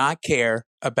 They do not care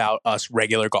about us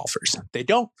regular golfers. They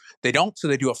don't. So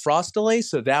they do a frost delay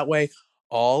so that way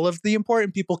all of the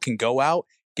important people can go out,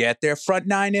 get their front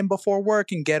 9 in before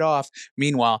work, and get off.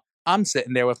 Meanwhile, I'm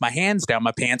sitting there with my hands down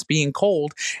my pants being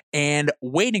cold and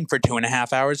waiting for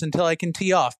 2.5 hours until I can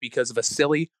tee off because of a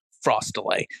silly frost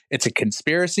delay. It's a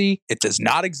conspiracy. It does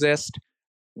not exist.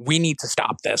 We need to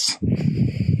stop this.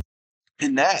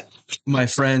 And that, my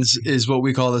friends, is what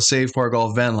we call the Save Par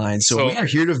Golf vent line. So we are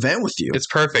here to vent with you. It's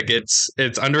perfect.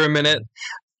 It's under a minute.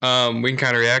 We can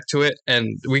kind of react to it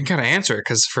and we can kind of answer it.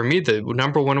 Because for me, the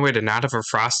number one way to not have a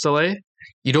frost delay,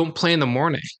 you don't play in the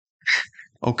morning.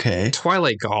 Okay.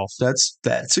 Twilight golf.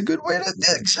 That's a good way to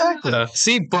exactly.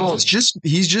 See, boom.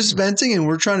 He's just venting, and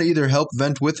we're trying to either help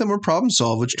vent with him or problem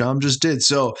solve, which Dom just did.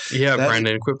 So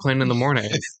Brendan, quit playing in the morning.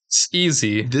 It's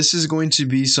easy. This is going to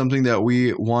be something that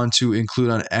we want to include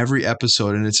on every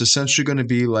episode, and it's essentially going to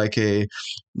be like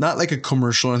not like a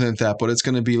commercial or anything like that, but it's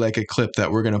going to be like a clip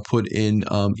that we're going to put in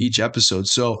each episode.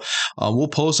 So we'll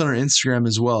post on our Instagram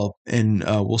as well, and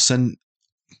we'll send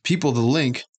people the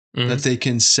link. Mm-hmm. That they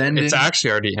can send. It's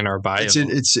actually already in our bio.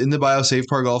 It's in the bio. Save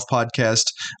Par Golf Podcast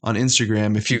on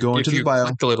Instagram. If you go into the bio,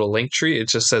 click the little link tree, it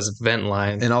just says vent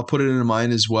line, and I'll put it into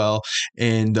mine as well.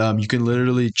 And you can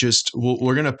literally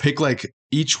we're gonna pick like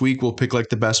each week. We'll pick like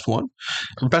the best one,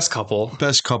 best couple.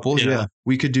 Yeah,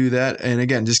 we could do that. And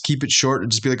again, just keep it short.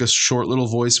 It'd just be like a short little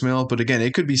voicemail. But again,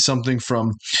 it could be something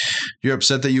from you're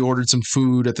upset that you ordered some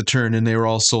food at the turn and they were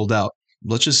all sold out.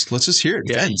 Let's just hear it.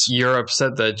 Yeah, you're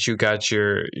upset that you got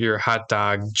your hot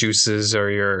dog juices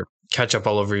or your ketchup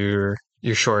all over your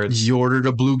shorts. You ordered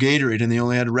a blue Gatorade and they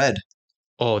only had red.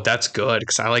 Oh, that's good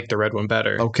because I like the red one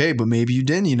better. Okay, but maybe you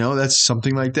didn't. That's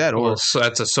something like that. Or so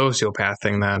that's a sociopath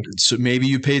thing then. So maybe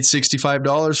you paid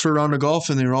 $65 for a round of golf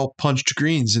and they were all punched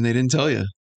greens and they didn't tell you.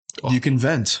 You can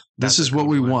vent. This is what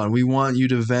we want. We want you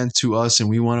to vent to us, and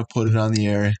we want to put it on the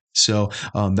air. So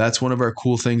that's one of our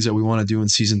cool things that we want to do in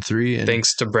season 3. And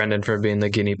thanks to Brendan for being the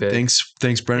guinea pig.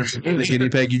 Thanks, Brendan, for being the guinea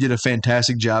pig. You did a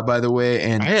fantastic job, by the way.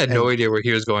 And I had no idea where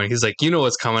he was going. He's like, you know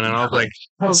what's coming, and I was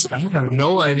like, I have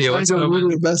no idea what's coming.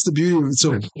 Really the best of beauty.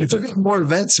 So if you get more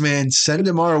events, man, send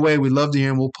them our way. We'd love to hear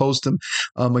them. We'll post them.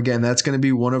 Again, that's going to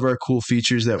be one of our cool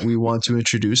features that we want to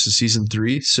introduce in season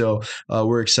 3. So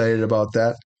we're excited about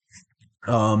that.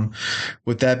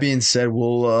 With that being said,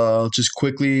 we'll just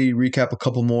quickly recap a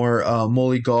couple more.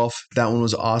 Molly Golf, that one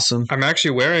was awesome. I'm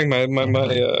actually wearing my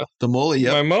the Molly,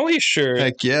 my Molly shirt.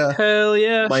 Heck yeah. Hell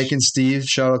yeah. Mike and Steve,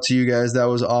 shout out to you guys. That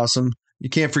was awesome. you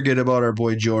can't forget about our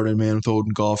boy Jordan, man, with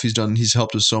Odin Golf. He's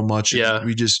helped us so much. Yeah.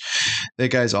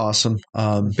 That guy's awesome.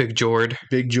 Big Jord.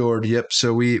 Big Jord. Yep.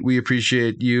 So we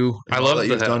appreciate you. And I all love that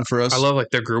you've done for us. I love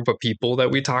like the group of people that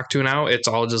we talk to now. It's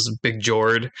all just Big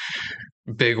Jord,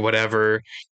 Big whatever.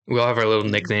 We all have our little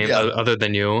nickname other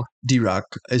than you. D-Rock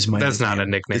is my That's nickname. not a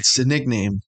nickname. It's a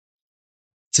nickname.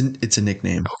 It's a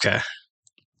nickname. Okay.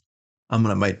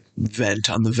 might vent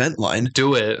on the vent line.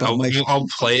 Do it. I'll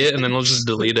play it and then we'll just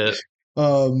delete it.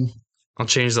 I'll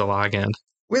change the login.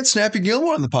 We had Snappy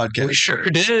Gilmore on the podcast. We sure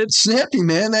did. Snappy,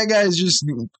 man, that guy's just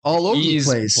all over the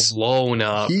place. He's blown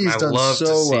up. He's done love so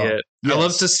to see well. it. Yes. I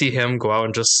love to see him go out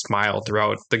and just smile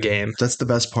throughout the game. That's the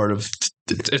best part of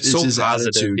it's so his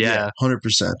positive. attitude. Yeah.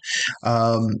 100%.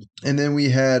 And then we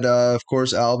had, of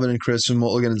course, Alvin and Chris from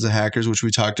Mulligan as the Hackers, which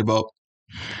we talked about.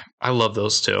 I love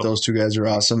those two. Those two guys are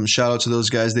awesome. Shout out to those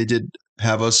guys. They did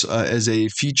have us as a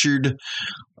featured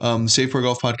Safe Park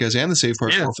Golf podcast and the Safe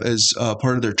Park Golf as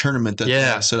part of their tournament that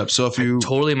they set up. So if you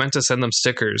totally meant to send them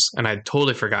stickers and I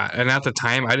totally forgot. And at the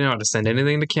time, I didn't know how to send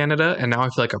anything to Canada, and now I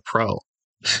feel like a pro.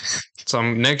 So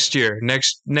next year,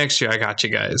 I got you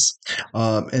guys.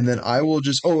 And then I will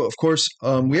just. Oh, of course,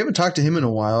 we haven't talked to him in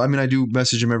a while. I mean, I do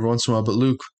message him every once in a while, but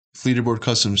Luke, Leaderboard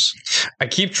Customs. I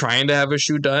keep trying to have a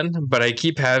shoe done, but I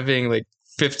keep having like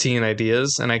 15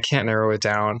 ideas, and I can't narrow it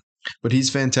down. But he's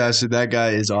fantastic. That guy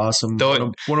is awesome.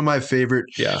 One of my favorite.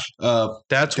 Yeah.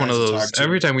 That's one of those.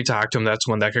 Every time we talk to him, that's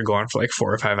one that could go on for like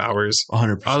 4 or 5 hours.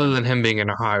 100%. Other than him being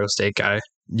an Ohio State guy.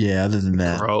 Yeah, other than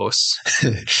that. Gross.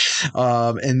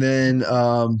 And then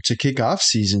to kick off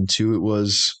season 2, it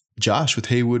was Josh with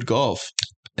Haywood Golf.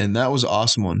 And that was an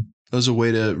awesome one. That was a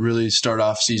way to really start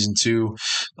off season 2.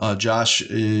 Josh.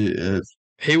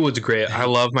 Haywood's great. I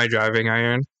love my driving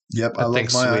iron. Yep, I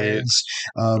love my irons.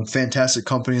 Fantastic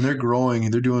company, and they're growing,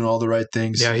 and they're doing all the right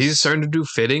things. Yeah, he's starting to do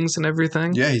fittings and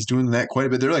everything. Yeah, he's doing that quite a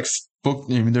bit. They're like booked.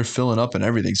 I mean, they're filling up and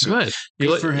everything. So good.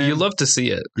 You love to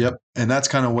see it. Yep, and that's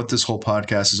kind of what this whole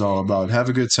podcast is all about. Have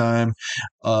a good time.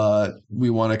 We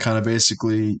want to kind of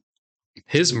basically.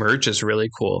 His merch is really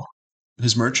cool.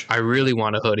 His merch? I really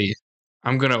want a hoodie.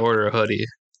 I'm gonna order a hoodie.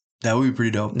 That would be pretty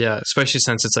dope. Yeah, especially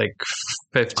since it's like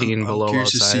 15 below outside. I'm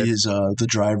curious to see his the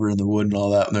driver and the wood and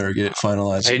all that when they get it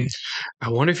finalized. I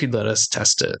wonder if he'd let us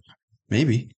test it.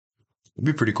 Maybe. It'd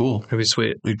be pretty cool. It'd be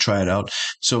sweet. We'd try it out.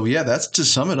 So yeah, that's to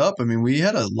sum it up. I mean, we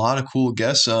had a lot of cool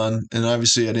guests on, and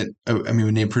obviously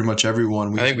we named pretty much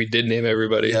everyone. I think we did name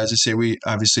everybody. Yeah, as I say, we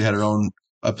obviously had our own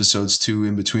episodes too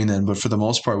in between then, but for the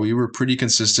most part we were pretty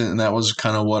consistent, and that was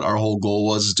kind of what our whole goal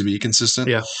was, is to be consistent.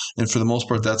 Yeah, and for the most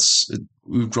part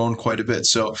we've grown quite a bit.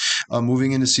 So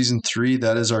moving into season 3,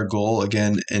 that is our goal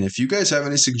again. And if you guys have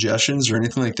any suggestions or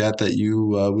anything like that you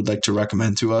would like to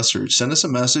recommend to us, or send us a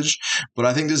message. But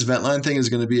I think this vent line thing is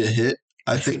going to be a hit.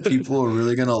 I think people are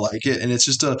really going to like it, and it's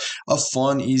just a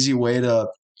fun, easy way to,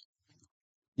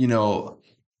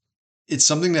 it's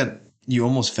something that you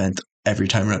almost vent every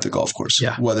time you're at the golf course.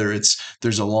 Yeah. Whether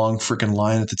there's a long freaking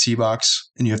line at the tee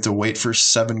box and you have to wait for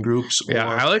 7 groups. Yeah,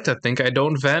 I like to think I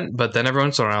don't vent, but then every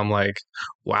once in a while I'm like,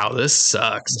 wow, this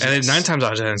sucks. Yes. And then 9 times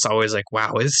out of 10, it's always like,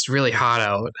 wow, it's really hot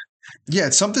out. Yeah,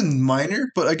 it's something minor,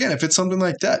 but again, if it's something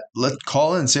like that,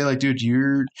 call in and say like, dude,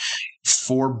 you're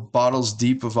 4 bottles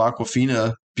deep of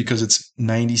Aquafina because it's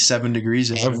 97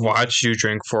 degrees. I've watched you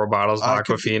drink 4 bottles of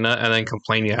Aquafina and then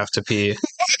complain you have to pee.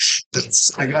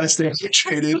 I gotta stay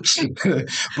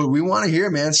hydrated. But we want to hear,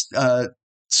 man.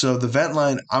 So the vent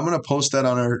line, I'm gonna post that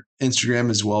on our Instagram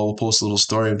as well. We'll post a little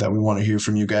story of that. We want to hear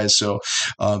from you guys, so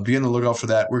be on the lookout for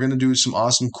that. We're gonna do some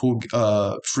awesome, cool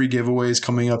free giveaways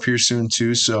coming up here soon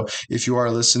too. So if you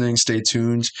are listening, stay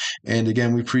tuned. And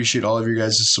again, we appreciate all of your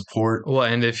guys' support. Well,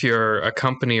 and if you're a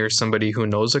company or somebody who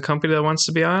knows a company that wants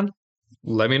to be on,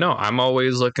 let me know. I'm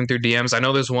always looking through DMs. I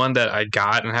know there's one that I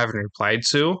got and haven't replied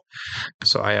to,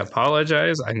 so I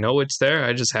apologize. I know it's there.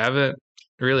 I just haven't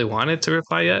really wanted to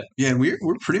reply yet. Yeah, and we're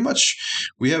pretty much,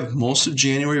 we have most of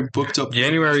January booked up.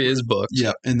 January is booked.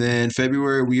 Yeah, and then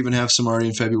February, we even have some already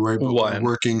in February. But one.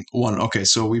 We're working one. Okay,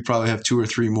 so we probably have 2 or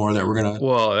 3 more that we're going to.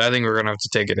 Well, I think we're going to have to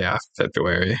take it off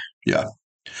February. Yeah.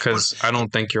 Because I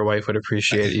don't think your wife would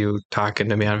appreciate you talking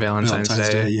to me on Valentine's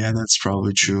Day. Yeah, that's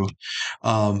probably true.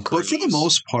 But for the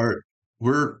most part,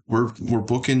 we're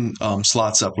booking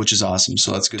slots up, which is awesome.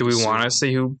 So that's good. Do we want to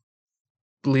see who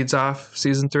leads off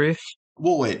season 3?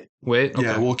 We'll wait. Okay.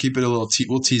 Yeah, we'll keep it a little.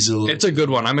 We'll tease it a little. It's a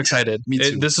good one. I'm excited. Me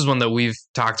too. This is one that we've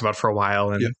talked about for a while,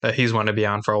 and that he's wanted to be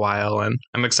on for a while, and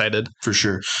I'm excited for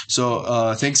sure.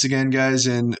 So thanks again, guys,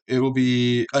 and it will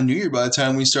be a new year by the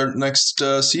time we start next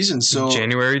season. So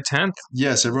January 10th.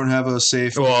 Yes, everyone have a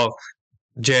safe. Well,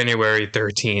 January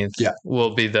 13th. Yeah.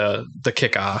 Will be the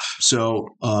kickoff. So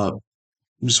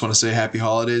just want to say happy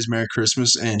holidays, Merry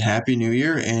Christmas, and Happy New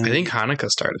Year. And I think Hanukkah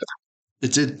started.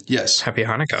 it did. Yes. Happy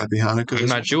Hanukkah. Happy Hanukkah. I'm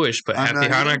not Jewish, but I'm happy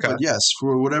not either, Hanukkah. but yes,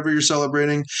 for whatever you're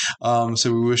celebrating.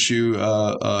 So we wish you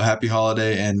a happy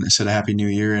holiday and said a happy New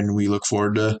Year, and we look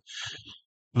forward to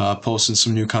posting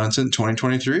some new content in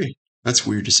 2023. That's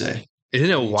weird to say. Isn't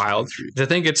it wild? 2023. I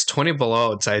think it's 20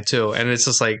 below outside too, and it's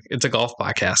just like it's a golf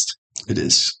podcast, It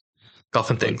is. golf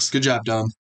and things. Good job, Dom.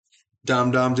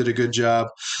 Dom did a good job.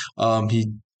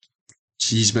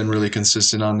 He's been really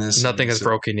consistent on this. Nothing has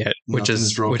broken yet, which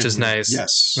is nice.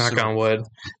 Yes. Knock on wood.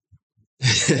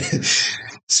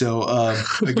 So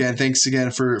again, thanks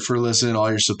again for listening, all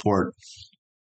your support.